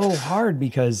it's so hard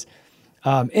because,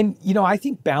 I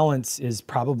think balance is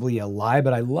probably a lie,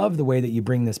 but I love the way that you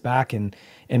bring this back and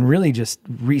really just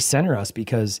recenter us,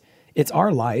 because it's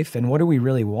our life and what do we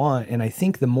really want? And I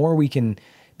think the more we can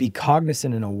be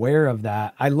cognizant and aware of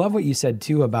that. I love what you said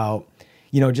too about,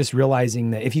 just realizing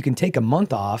that if you can take a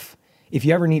month off, if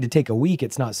you ever need to take a week,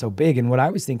 it's not so big. And what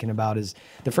I was thinking about is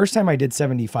the first time I did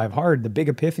 75 hard, the big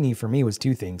epiphany for me was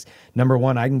two things. Number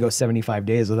one, I can go 75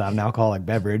 days without an alcoholic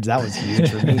beverage. That was huge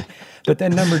for me. But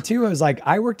then number two, I was like,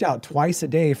 I worked out twice a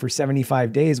day for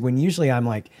 75 days when usually I'm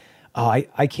like, oh,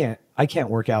 I can't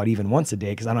work out even once a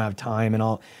day because I don't have time and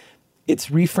all. It's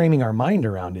reframing our mind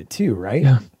around it too, right?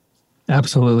 Yeah.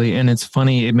 Absolutely. And it's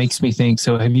funny. It makes me think.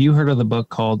 So have you heard of the book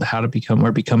called How to Become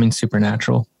or Becoming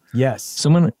Supernatural? Yes.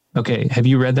 Okay. Have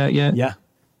you read that yet? Yeah.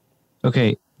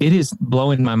 Okay. It is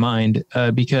blowing my mind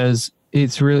because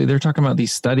it's really, they're talking about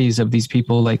these studies of these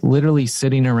people like literally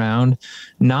sitting around,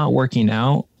 not working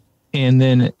out, and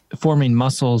then forming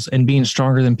muscles and being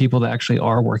stronger than people that actually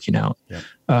are working out. Yep.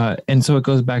 And so it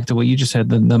goes back to what you just said,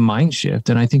 the mind shift.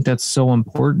 And I think that's so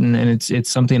important. And it's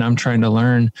something I'm trying to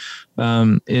learn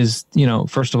is,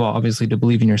 first of all, obviously to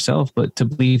believe in yourself, but to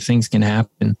believe things can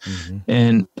happen. Mm-hmm.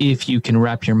 And if you can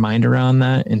wrap your mind around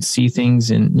that and see things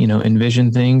and,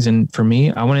 envision things. And for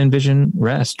me, I want to envision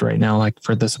rest right now, like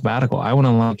for the sabbatical. I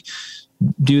want to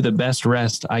do the best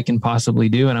rest I can possibly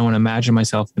do. And I want to imagine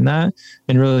myself in that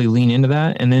and really lean into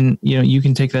that. And then, you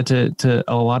can take that to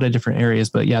a lot of different areas.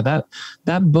 But yeah,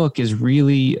 that book is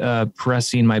really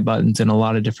pressing my buttons in a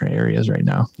lot of different areas right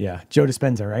now. Yeah. Joe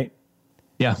Dispenza, right?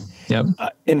 Yeah. Yep.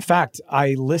 In fact,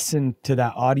 I listened to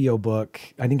that audiobook.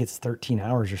 I think it's 13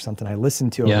 hours or something. I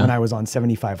listened to it when I was on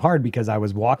 75 hard because I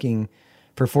was walking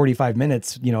for 45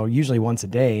 minutes, usually once a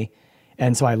day.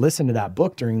 And so I listened to that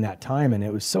book during that time, and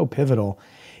it was so pivotal,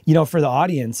 for the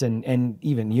audience and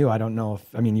even you. I don't know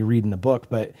you read in the book,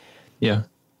 but yeah.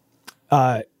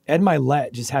 Ed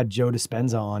Milet just had Joe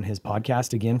Dispenza on his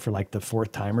podcast again for like the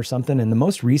fourth time or something. And the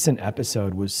most recent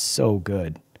episode was so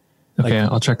good. Okay.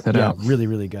 I'll check that out. Really,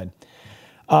 really good.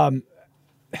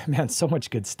 Man, so much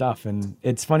good stuff. And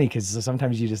it's funny because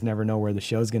sometimes you just never know where the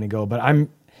show's going to go, but I'm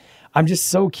just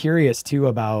so curious too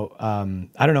about,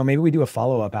 I don't know, maybe we do a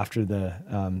follow-up after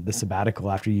the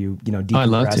sabbatical, after you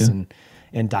decompress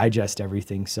and digest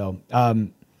everything. So,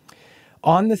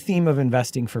 on the theme of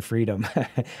investing for freedom,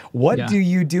 what do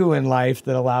you do in life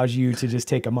that allows you to just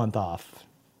take a month off?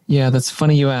 Yeah, that's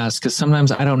funny you ask, because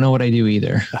sometimes I don't know what I do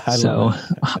either. So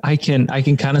I can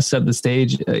kind of set the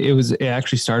stage. It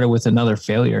actually started with another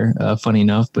failure, funny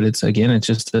enough, but it's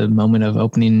just a moment of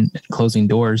opening and closing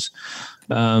doors.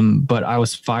 But I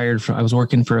was fired I was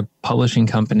working for a publishing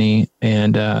company,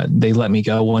 and they let me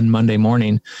go one Monday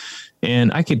morning.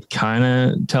 And I could kind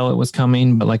of tell it was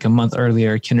coming, but like a month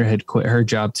earlier, Kendra had quit her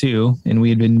job too. And we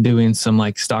had been doing some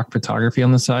like stock photography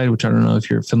on the side, which I don't know if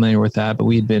you're familiar with that, but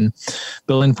we had been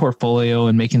building portfolio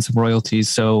and making some royalties.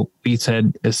 So we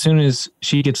said, as soon as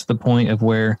she gets to the point of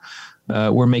where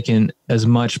we're making as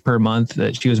much per month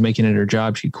that she was making at her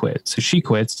job, she quit. So she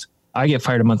quits. I get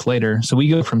fired a month later. So we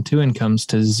go from 2 incomes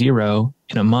to 0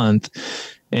 in a month.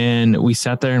 And we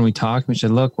sat there and we talked. We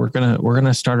said, look, we're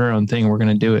gonna start our own thing. We're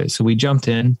gonna do it. So we jumped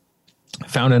in,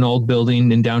 found an old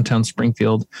building in downtown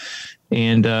Springfield,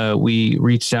 and we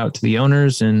reached out to the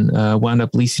owners and wound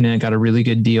up leasing it. Got a really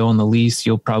good deal on the lease.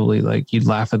 You'll probably you'd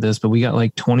laugh at this, but we got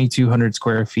like 2,200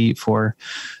 square feet for,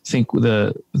 I think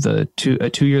a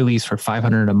 2-year lease for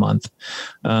 $500 a month.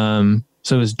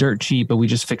 So it was dirt cheap, but we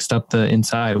just fixed up the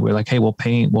inside. We're like, hey, we'll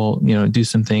paint, we'll, do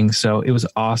some things. So it was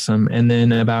awesome. And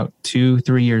then about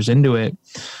 2-3 years into it,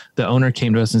 the owner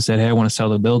came to us and said, hey, I want to sell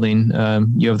the building.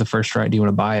 You have the first right. Do you want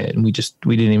to buy it? And we just,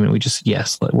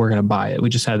 yes, we're going to buy it. We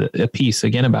just had a piece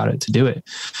again about it to do it.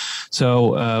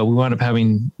 So we wound up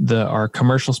having our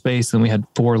commercial space. And we had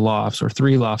 4 lofts or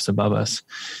 3 lofts above us.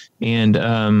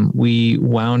 And we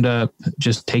wound up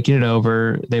just taking it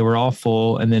over. They were all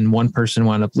full. And then one person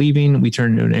wound up leaving. We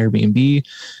turned it into an Airbnb.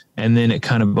 And then it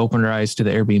kind of opened our eyes to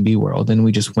the Airbnb world. And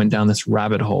we just went down this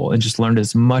rabbit hole and just learned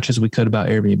as much as we could about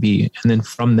Airbnb. And then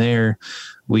from there,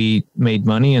 we made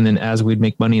money. And then as we'd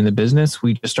make money in the business,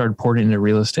 we just started pouring into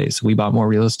real estate. So we bought more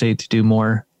real estate to do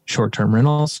more short-term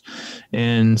rentals.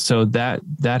 And so that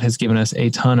has given us a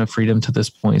ton of freedom to this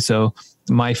point. So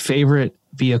my favorite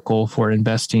vehicle for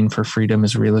investing for freedom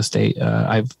is real estate.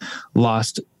 I've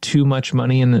lost too much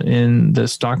money in the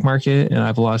stock market, and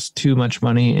I've lost too much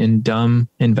money in dumb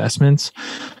investments.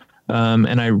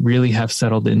 And I really have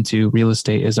settled into real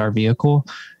estate as our vehicle,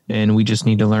 and we just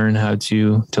need to learn how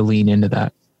to lean into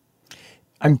that.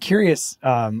 I'm curious.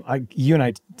 You and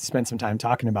I spent some time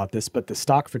talking about this, but the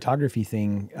stock photography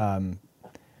thing,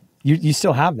 you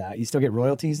still have that? You still get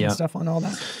royalties and stuff on all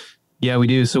that? Yeah, we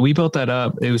do. So we built that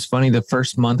up. It was funny. The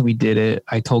first month we did it,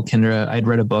 I told Kendra, I'd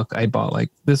read a book. I bought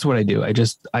this is what I do.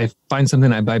 I find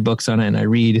something, I buy books on it and I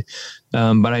read.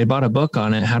 But I bought a book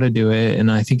on it, how to do it.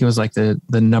 And I think it was like the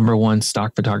number 1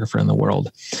 stock photographer in the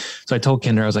world. So I told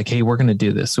Kendra, I was like, hey, we're going to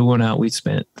do this. So we went out, we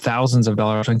spent thousands of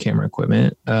dollars on camera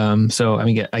equipment. So, I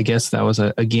mean, I guess that was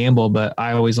a gamble, but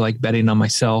I always like betting on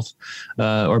myself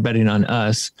or betting on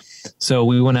us. So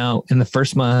we went out in the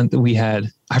first month, we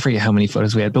had, I forget how many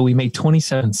photos we had, but we made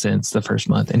 27 cents the first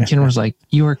month. And Kendra was like,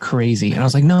 you are crazy. And I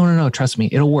was like, no, trust me,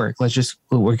 it'll work.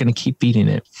 We're going to keep feeding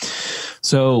it.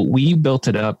 So we built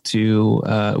it up to,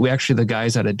 the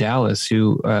guys out of Dallas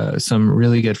who, some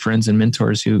really good friends and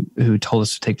mentors who told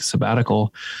us to take the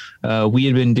sabbatical. We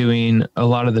had been doing a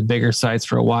lot of the bigger sites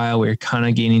for a while. We were kind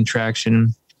of gaining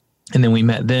traction. And then we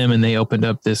met them and they opened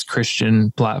up this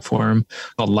Christian platform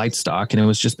called Lightstock. And it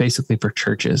was just basically for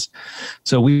churches.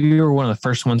 So we were one of the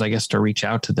first ones, I guess, to reach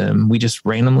out to them. We just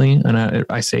randomly, and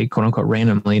I say, quote unquote,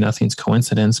 randomly, nothing's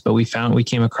coincidence, but we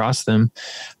came across them,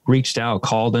 reached out,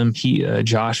 called them.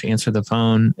 Josh answered the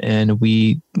phone and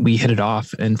we hit it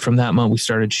off. And from that moment we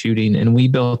started shooting and we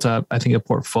built up, I think, a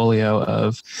portfolio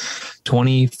of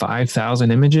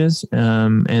 25,000 images.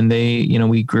 And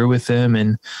we grew with them.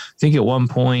 And I think at one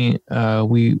point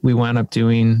we wound up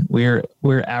doing, we're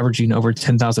averaging over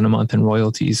 10,000 a month in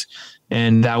royalties.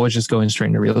 And that was just going straight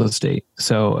into real estate.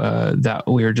 So that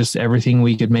we were just everything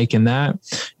we could make in that.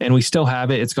 And we still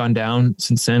have it. It's gone down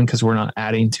since then because we're not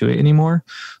adding to it anymore.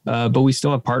 But we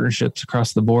still have partnerships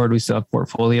across the board. We still have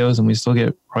portfolios and we still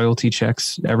get royalty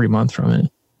checks every month from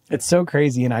it. It's so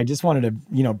crazy. And I just wanted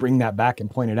to, bring that back and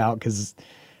point it out because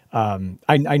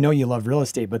I know you love real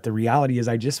estate, but the reality is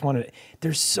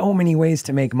there's so many ways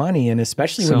to make money. And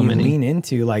especially when you lean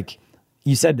into, like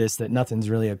you said that nothing's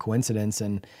really a coincidence.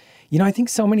 And, I think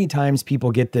so many times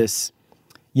people get this,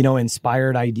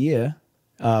 inspired idea,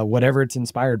 whatever it's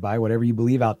inspired by, whatever you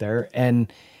believe out there. And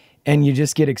you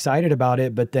just get excited about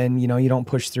it, but then, you don't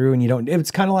push through and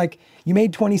it's kind of like you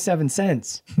made 27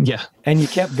 cents. Yeah. And you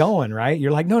kept going, right?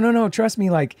 You're like, no, trust me.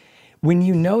 Like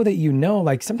when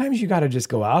like sometimes you got to just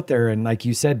go out there and like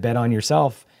you said, bet on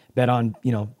yourself, bet on,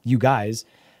 you guys.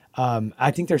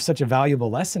 I think there's such a valuable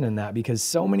lesson in that because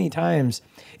so many times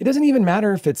it doesn't even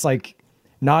matter if it's like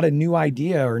not a new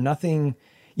idea or nothing,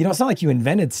 it's not like you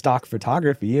invented stock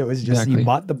photography. It was just, You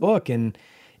bought the book and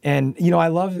I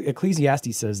love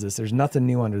Ecclesiastes says this, there's nothing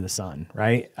new under the sun,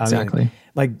 right? Exactly.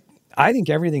 I think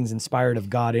everything's inspired of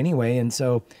God anyway. And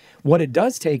so What it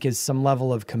does take is some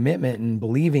level of commitment and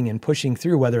believing and pushing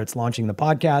through, whether it's launching the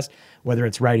podcast, whether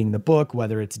it's writing the book,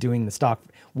 whether it's doing the stock,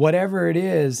 whatever it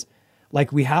is,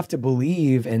 like we have to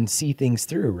believe and see things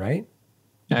through, right?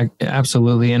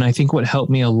 Absolutely. And I think what helped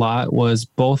me a lot was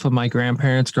both of my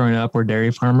grandparents growing up were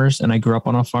dairy farmers, and I grew up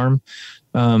on a farm.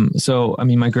 So, I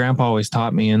mean, my grandpa always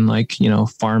taught me in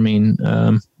farming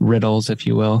riddles, if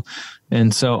you will.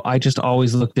 And so I just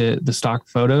always looked at the stock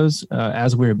photos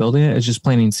as we were building it as just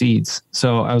planting seeds.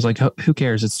 So I was like, who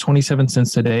cares? It's 27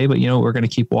 cents today, but we're going to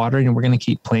keep watering and we're going to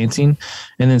keep planting.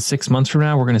 And then 6 months from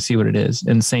now, we're going to see what it is.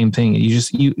 And same thing.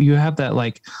 You have that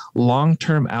like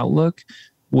long-term outlook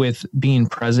with being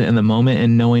present in the moment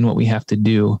and knowing what we have to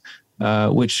do,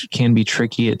 which can be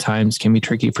tricky at times, can be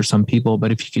tricky for some people.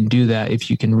 But if you can do that, if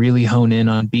you can really hone in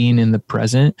on being in the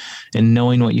present and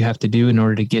knowing what you have to do in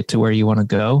order to get to where you want to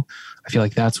go, I feel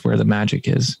like that's where the magic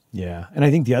is. Yeah. And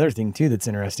I think the other thing too that's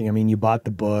interesting, I mean, you bought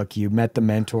the book, you met the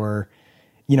mentor.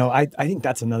 I think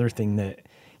that's another thing that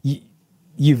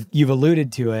you've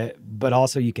alluded to it, but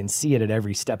also you can see it at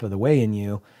every step of the way in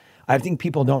you. I think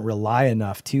people don't rely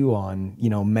enough too on,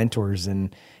 mentors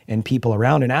and people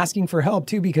around and asking for help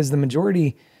too, because the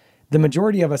majority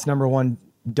of us, number one,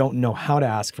 don't know how to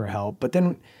ask for help. But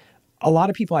then a lot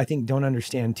of people, I think, don't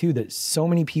understand too, that so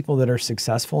many people that are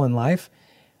successful in life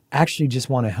actually just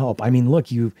want to help. I mean,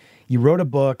 look, you wrote a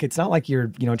book. It's not like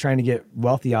you're, trying to get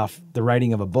wealthy off the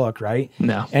writing of a book, right?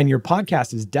 No. And your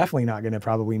podcast is definitely not going to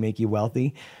probably make you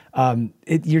wealthy.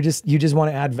 You just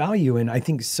want to add value. And I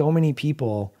think so many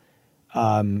people,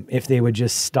 if they would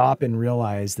just stop and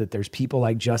realize that there's people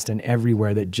like Justin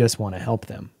everywhere that just want to help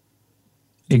them.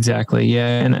 Exactly.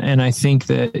 Yeah. And I think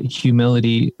that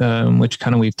humility, which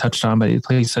kind of we've touched on, but it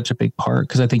plays such a big part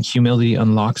because I think humility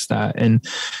unlocks that. And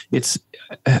it's,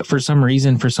 for some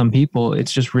reason, for some people,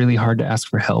 it's just really hard to ask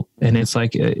for help. And it's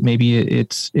like, maybe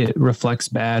it reflects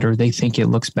bad or they think it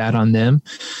looks bad on them.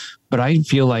 But I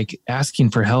feel like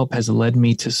asking for help has led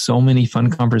me to so many fun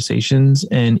conversations.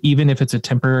 And even if it's a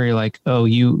temporary, like, oh,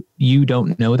 you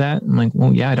don't know that. I'm like,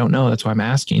 well, yeah, I don't know. That's why I'm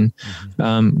asking.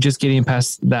 Mm-hmm. Just getting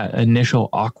past that initial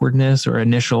awkwardness or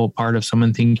initial part of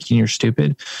someone thinking you're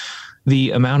stupid.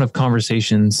 The amount of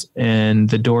conversations and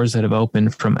the doors that have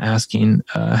opened from asking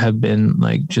have been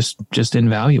like just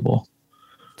invaluable.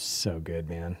 So good,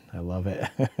 man. I love it.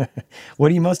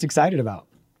 What are you most excited about?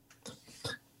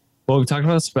 Well, we talked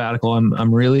about sabbatical.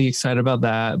 I'm really excited about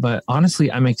that. But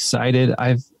honestly, I'm excited.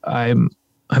 I'm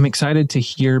excited to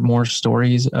hear more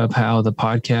stories of how the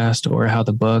podcast or how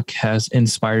the book has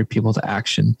inspired people to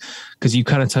action. Because you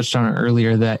kind of touched on it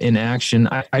earlier that inaction,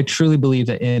 I truly believe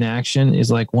that inaction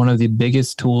is like one of the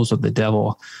biggest tools of the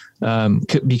devil.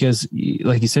 Because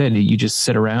like you said, you just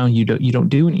sit around, you don't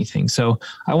do anything. So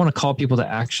I want to call people to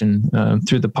action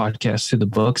through the podcast, through the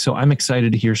book. So I'm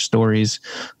excited to hear stories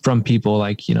from people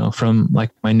like, from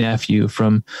like my nephew,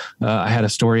 I had a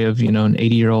story of, an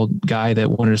 80-year-old guy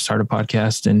that wanted to start a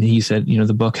podcast. And he said,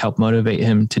 the book helped motivate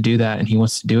him to do that. And he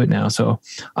wants to do it now. So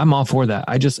I'm all for that.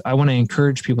 I want to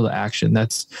encourage people to action.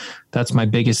 That's my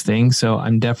biggest thing. So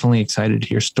I'm definitely excited to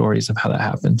hear stories of how that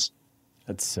happens.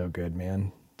 That's so good,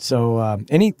 man. So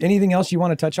anything else you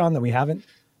want to touch on that we haven't?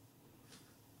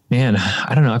 Man,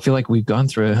 I don't know. I feel like we've gone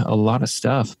through a lot of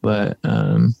stuff, but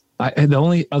the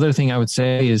only other thing I would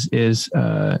say is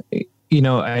I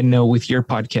know with your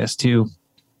podcast too,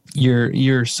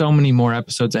 you're so many more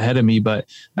episodes ahead of me, but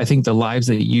I think the lives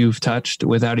that you've touched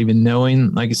without even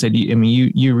knowing, like I said,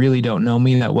 you really don't know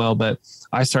me that well, but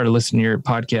I started listening to your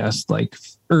podcast like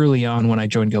early on when I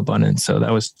joined GoBundance. So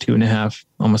that was 2.5,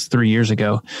 almost 3 years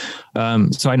ago.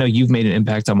 So I know you've made an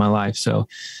impact on my life. So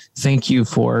thank you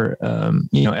for,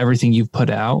 everything you've put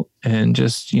out and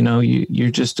just,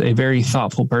 you're just a very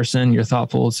thoughtful person. You're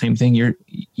thoughtful. Same thing.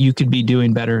 You could be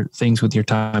doing better things with your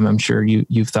time. I'm sure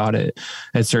you've thought it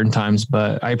at certain times,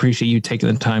 but I appreciate you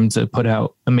taking the time to put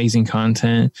out amazing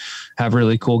content, have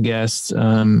really cool guests,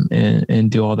 and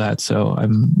do all that. So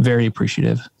I'm very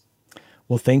appreciative.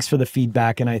 Well, thanks for the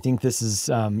feedback. And I think this is,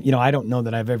 I don't know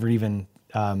that I've ever even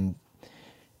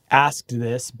asked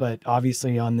this, but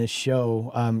obviously on this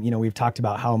show, we've talked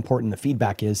about how important the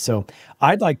feedback is. So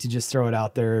I'd like to just throw it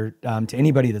out there to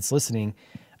anybody that's listening.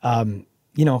 I'm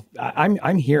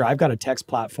here. I've got a text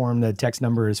platform. The text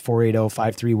number is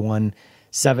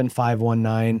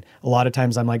 480-531-7519. A lot of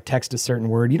times I'm like, text a certain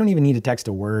word. You don't even need to text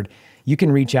a word. You can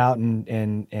reach out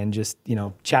and just,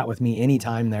 chat with me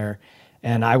anytime there.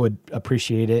 And I would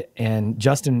appreciate it. And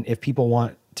Justin, if people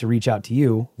want to reach out to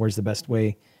you, where's the best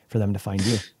way for them to find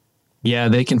you? Yeah,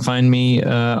 they can find me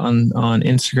on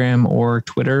Instagram or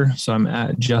Twitter. So I'm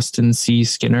at Justin C.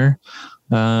 Skinner.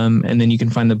 And then you can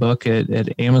find the book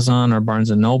at Amazon or Barnes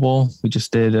and Noble. We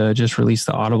just released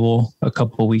the Audible a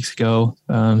couple of weeks ago.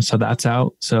 So that's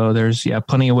out. So there's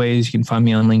plenty of ways. You can find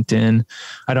me on LinkedIn.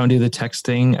 I don't do the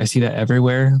texting. I see that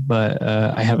everywhere, but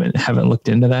I haven't looked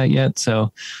into that yet.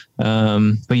 So,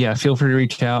 but yeah, feel free to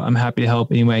reach out. I'm happy to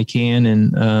help any way I can.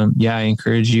 And I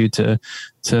encourage you to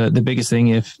the biggest thing,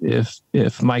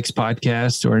 if Mike's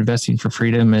podcast or Investing for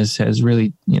Freedom has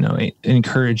really,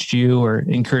 encouraged you or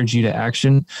encouraged you to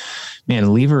action,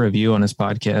 man, leave a review on his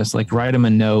podcast, like write him a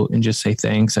note and just say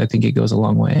thanks. I think it goes a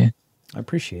long way. I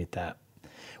appreciate that.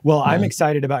 Well, I'm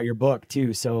excited about your book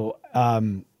too. So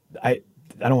I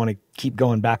don't want to keep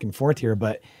going back and forth here,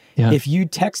 but if you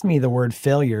text me the word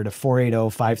failure to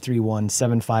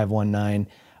 480-531-7519,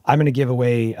 I'm going to give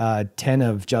away 10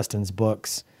 of Justin's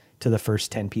books to the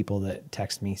first 10 people that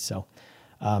text me. So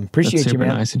appreciate you, man.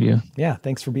 Super nice of you. Yeah.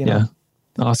 Thanks for being on.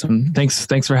 Awesome. Thanks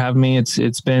for having me.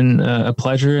 It's been a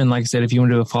pleasure. And like I said, if you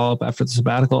want to do a follow-up after the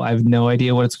sabbatical, I have no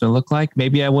idea what it's going to look like.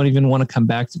 Maybe I won't even want to come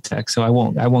back to tech. So I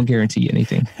won't guarantee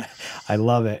anything. I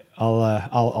love it.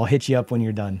 I'll hit you up when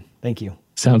you're done. Thank you.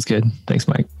 Sounds good. Thanks,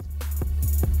 Mike.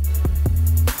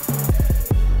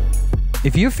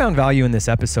 If you've found value in this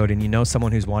episode and you know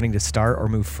someone who's wanting to start or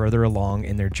move further along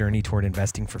in their journey toward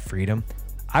investing for freedom,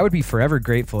 I would be forever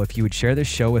grateful if you would share this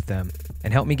show with them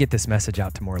and help me get this message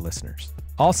out to more listeners.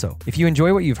 Also, if you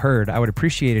enjoy what you've heard, I would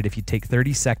appreciate it if you take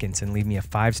 30 seconds and leave me a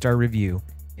 5-star review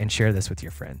and share this with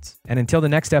your friends. And until the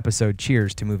next episode,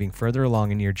 cheers to moving further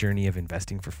along in your journey of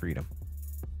investing for freedom.